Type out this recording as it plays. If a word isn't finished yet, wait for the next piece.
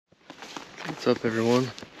What's up, everyone?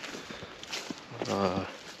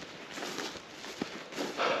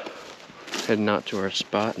 Heading out to our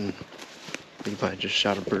spot, and Levi just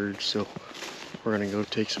shot a bird, so we're gonna go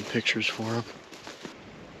take some pictures for him.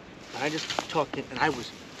 I just tucked it, and I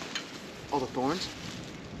was, all the thorns,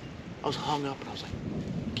 I was hung up, and I was like,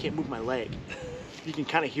 can't move my leg. You can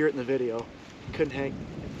kind of hear it in the video. Couldn't hang,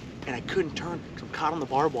 and I couldn't turn because I'm caught on the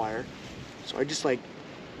barbed wire. So I just like,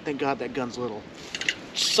 thank God that gun's little.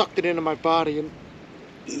 Sucked it into my body,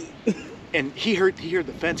 and he heard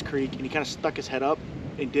the fence creak, and he kind of stuck his head up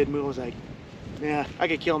and did move. I was like, yeah, I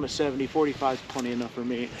could kill him at 70. 45 is plenty enough for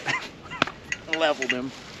me. Leveled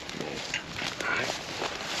him.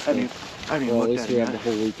 I mean, well, at least we have the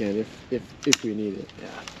whole weekend if we need it. Yeah,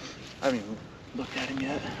 I haven't even looked at him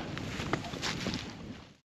yet.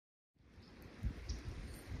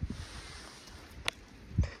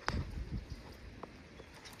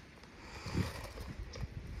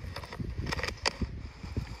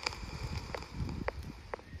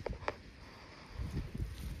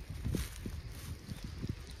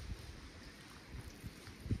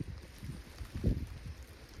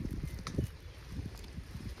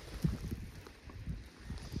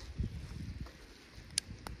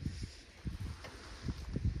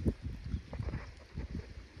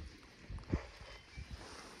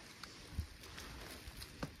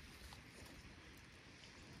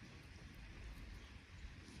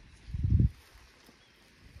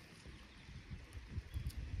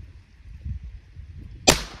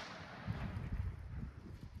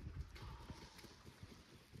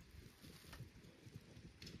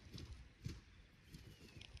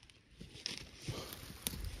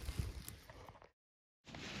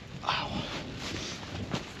 Ow.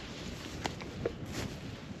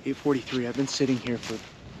 8:43. I've been sitting here for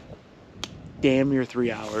damn near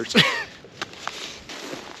 3 hours.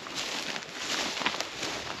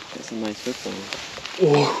 That's a nice hook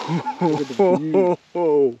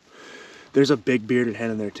Whoa. There's a big bearded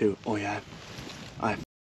hen in there too. Oh yeah, I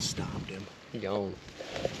stomped him. He gone.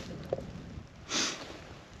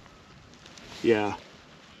 Yeah,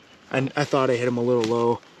 and I thought I hit him a little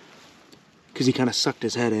low because he kind of sucked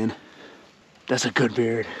his head in. That's a good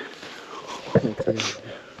beard.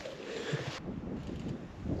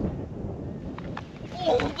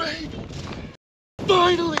 Oh baby,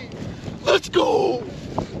 finally! Let's go!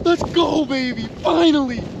 Let's go, baby!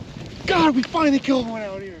 Finally! God, we finally killed one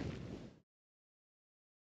out here.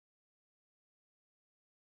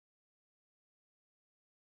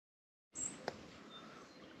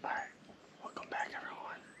 Alright, welcome back,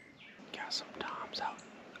 everyone. Got some toms out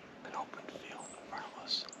in an open field in front of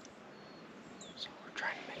us. So we're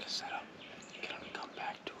trying to make a setup, get them to come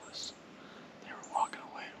back to us. They were walking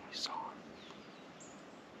away when we saw them.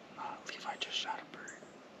 Levi just shot a bird,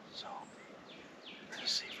 so we're gonna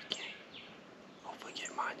see if we can hopefully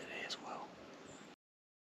get mine today as well.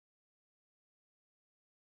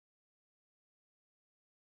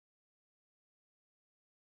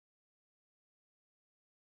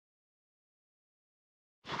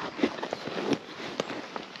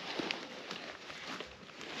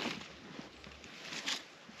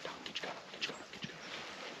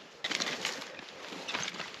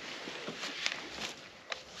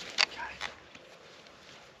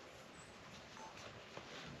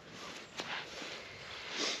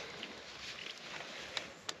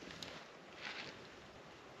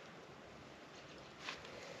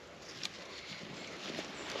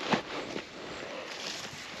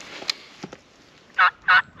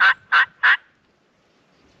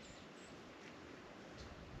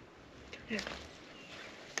 Yeah.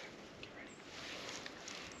 Get ready.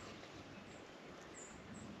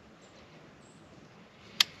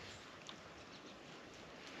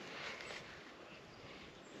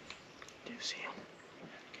 Do you see him?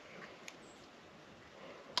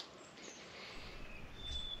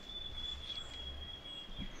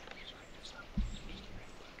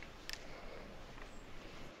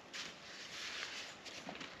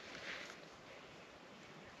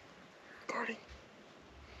 Guarding.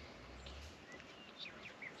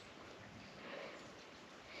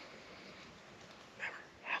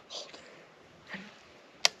 Hold. Ready?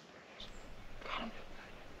 Got him.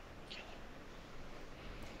 Kill him.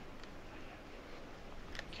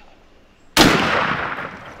 Kill him.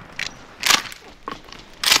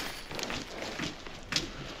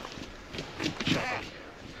 Shot,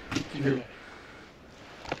 buddy. You heard it.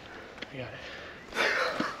 I got it.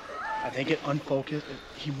 I think it unfocused.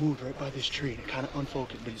 He moved right by this tree and it kind of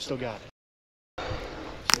unfocused, but he still got it.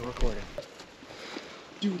 Still recording.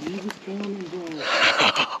 Dude, he was coming, bro.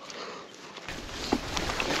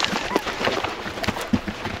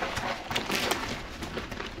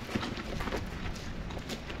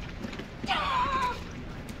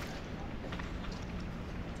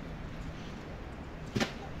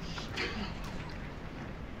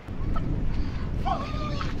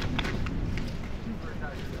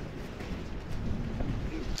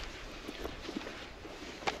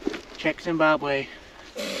 Check Zimbabwe.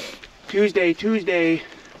 Tuesday.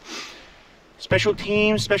 Special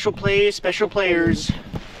teams, special plays, special players.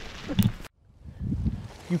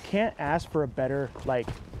 You can't ask for a better, like,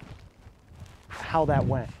 how that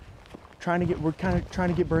went. We're kind of trying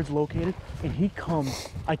to get birds located, and he comes.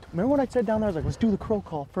 Remember when I said down there, I was like, let's do the crow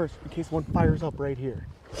call first in case one fires up right here.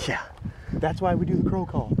 Yeah, that's why we do the crow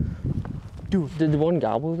call. Dude. Did the one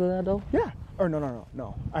gobble to that though? Yeah. Or no.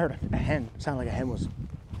 I heard a hen. Sounded like a hen was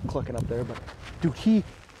clucking up there, but dude, he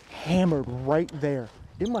hammered right there.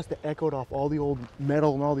 It must have echoed off all the old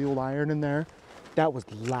metal and all the old iron in there. That was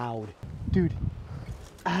loud. Dude,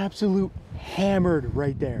 absolute hammered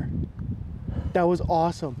right there. That was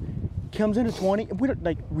awesome. Comes into 20, and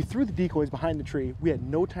we threw the decoys behind the tree. We had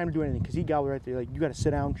no time to do anything because he gobbled right there. Like, you got to sit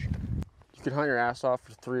down. You could hunt your ass off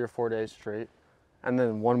for 3 or 4 days straight, and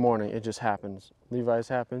then one morning it just happens. Levi's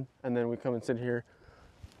happen, and then we come and sit here.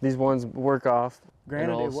 These ones work off.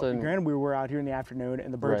 Granted, we were out here in the afternoon,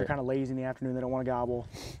 and the birds are kind of lazy in the afternoon. They don't want to gobble.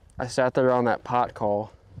 I sat there on that pot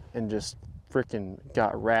call and just freaking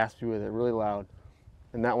got raspy with it really loud.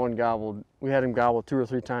 And that one gobbled. We had him gobble 2 or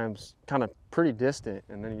 3 times, kind of pretty distant,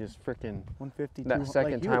 and then he just freaking 150. That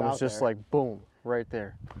second time was just like boom, right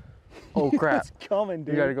there. Oh crap! It's coming,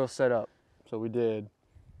 dude. You got to go set up. So we did,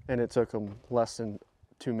 and it took him less than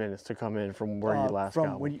 2 minutes to come in from where you last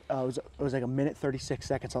gobbled. It was like a minute 36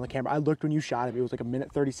 seconds on the camera. I looked when you shot it. It was like a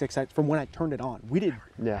minute 36 seconds from when I turned it on.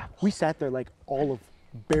 We sat there like all of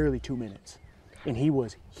barely 2 minutes, and he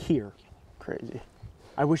was here. Crazy.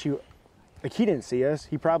 I wish he didn't see us.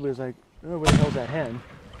 He probably was like, oh, where the hell's that hen?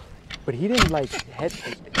 But he didn't like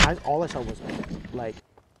all I saw was like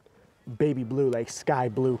baby blue, like sky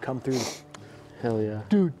blue come through. Hell yeah.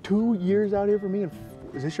 Dude, 2 years out here for me. And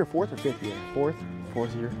is this your 4th or 5th year?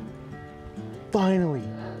 Fourth year. Finally.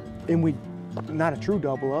 And we, not a true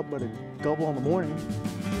double up, but a double in the morning.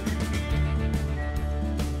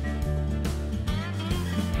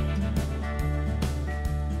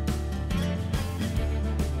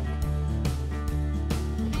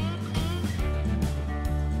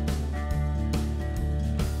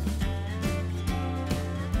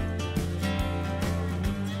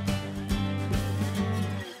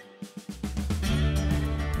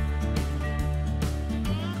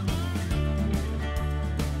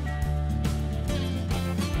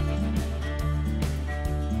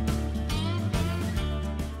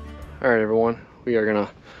 All right, everyone, we are gonna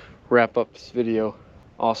wrap up this video.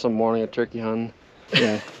 Awesome morning of turkey hunting.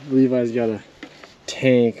 Yeah, Levi's got a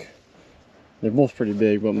tank. They're both pretty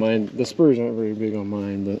big, but the spurs aren't very big on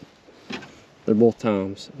mine, but they're both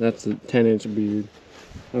Toms. That's a 10-inch beard.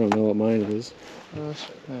 I don't know what mine is.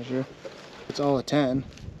 Measure. It's all a 10.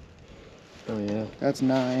 Oh yeah. That's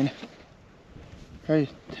 9. Hey,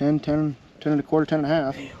 10 and a quarter, 10 and a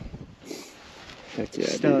half. Heck yeah,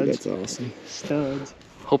 Studs. dude, that's awesome. Studs.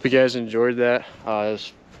 Hope you guys enjoyed that. It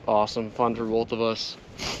was awesome, fun for both of us.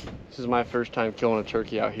 This is my first time killing a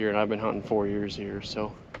turkey out here, and I've been hunting 4 years here,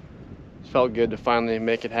 so it felt good to finally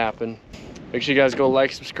make it happen. Make sure you guys go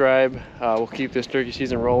like, subscribe. We'll keep this turkey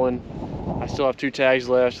season rolling. I still have 2 tags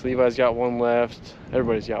left. Levi's got 1 left.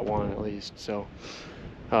 Everybody's got 1 at least. So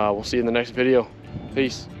we'll see you in the next video.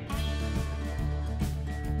 Peace.